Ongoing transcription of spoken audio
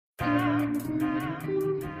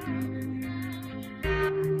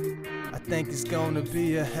I think it's gonna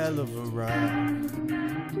be a hell of a ride.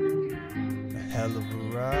 A hell of a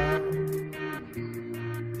ride.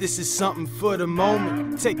 This is something for the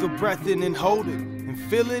moment. Take a breath in and hold it, and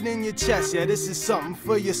feel it in your chest. Yeah, this is something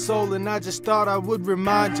for your soul, and I just thought I would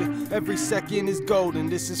remind you, every second is golden.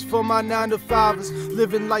 This is for my 9-to-5ers,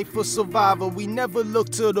 living life for survival. We never look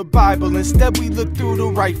to the Bible, instead we look through the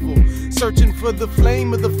rifle, searching for the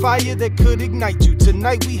flame of the fire that could ignite you.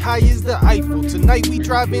 Tonight we high as the Eiffel, tonight we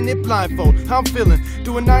driving it blindfold. I'm feeling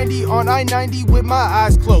doing 90 on I-90 with my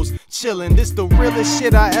eyes closed, chilling. This the realest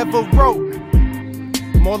shit I ever wrote.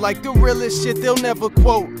 More like the realest shit they'll never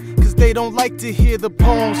quote, cause they don't like to hear the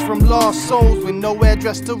poems from lost souls with no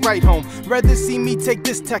address to write home. Rather see me take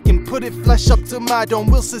this tech and put it flesh up to my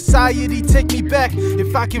dome. Will society take me back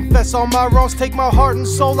if I confess all my wrongs? Take my heart and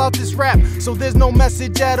soul out this rap, so there's no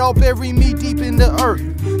message at all. Bury me deep in the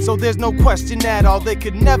earth, so there's no question at all. They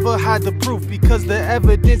could never hide the proof, because the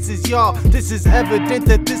evidence is y'all. This is evident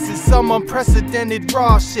that this is some unprecedented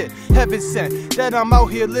raw shit. Heaven sent that I'm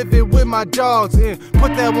out here living with my dogs, and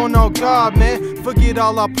put that one on God, man. Forget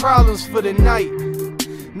all our problems for the night.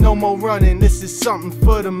 No more running, this is something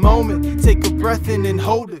for the moment. Take a breath in and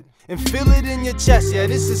hold it, and feel it in your chest. Yeah,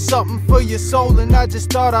 this is something for your soul, and I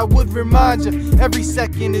just thought I would remind you, every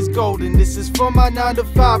second is golden. This is for my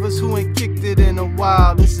 9-to-5ers who ain't kicked it in a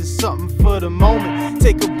while. This is something for the moment.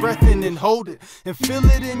 Take a breath in and hold it, and feel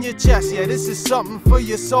it in your chest. Yeah, this is something for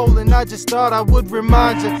your soul, and I just thought I would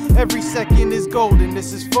remind you, every second is golden.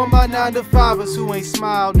 This is for my 9-to-5ers who ain't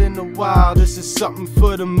smiled in a while. This is something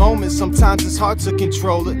for the moment. Sometimes it's hard to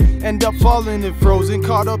control it, end up falling and frozen,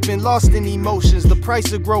 caught up and lost in emotions. The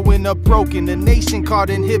price of growing up broken, the nation caught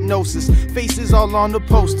in hypnosis, faces all on the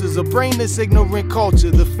posters, a brainless ignorant culture.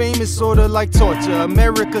 The fame is sorta like torture,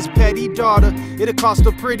 America's petty daughter. It'll cost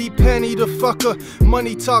a pretty penny to fuck her.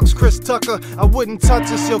 Money talks, Chris Tucker. I wouldn't touch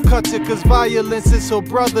her, she'll cut you, cause violence is her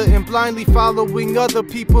brother, and blindly following other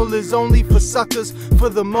people is only for suckers. For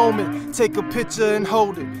the moment, take a picture and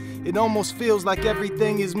hold it. It almost feels like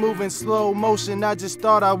everything is moving slow motion. I just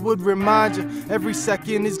thought I would remind you, every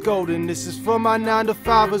second is golden. This is for my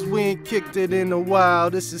 9-to-5ers, we ain't kicked it in a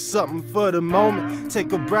while. This is something for the moment.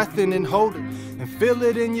 Take a breath in and hold it, and feel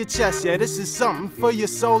it in your chest. Yeah, this is something for your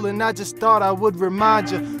soul, and I just thought I would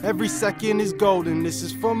remind you, every second is golden. This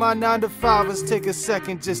is for my 9-to-5ers, take a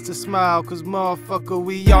second just to smile, cause motherfucker,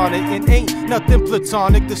 we on it. And ain't nothing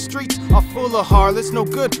platonic, the streets are full of harlots, no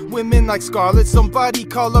good women like Scarlett. Somebody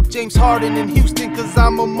call up James Harden in Houston, cause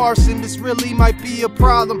I'm a Martian. This really might be a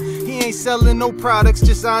problem. He ain't selling no products,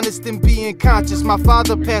 just honest and being conscious. My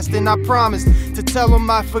father passed and I promised to tell him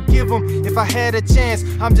I forgive him if I had a chance.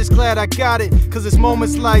 I'm just glad I got it, cause it's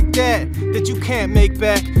moments like that that you can't make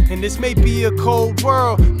back. And this may be a cold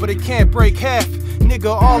world, but it can't break half.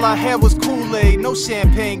 Nigga, all I had was Kool-Aid, no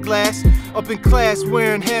champagne glass. Up in class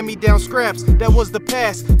wearing hand-me-down scraps, that was the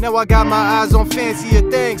past. Now I got my eyes on fancier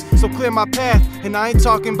things, so clear my path. And I ain't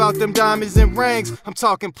talking about them diamonds and rings, I'm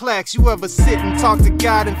talking plaques. You ever sit and talk to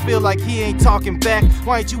God and feel like he ain't talking back?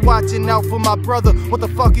 Why ain't you watching out for my brother? What the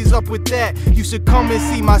fuck is up with that? You should come and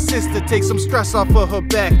see my sister, take some stress off of her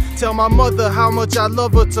back. Tell my mother how much I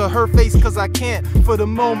love her to her face, cause I can't for the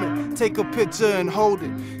moment. Take a picture and hold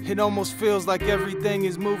it. It almost feels like everything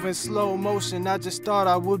is moving slow motion. I just thought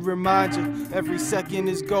I would remind you, every second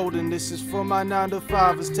is golden. This is for my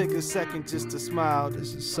 9-to-5ers, take a second just to smile.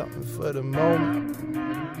 This is something for the moment.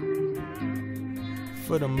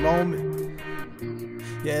 For the moment.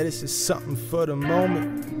 Yeah, this is something for the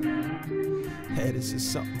moment. Yeah, this is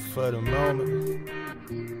something for the moment.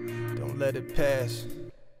 Don't let it pass.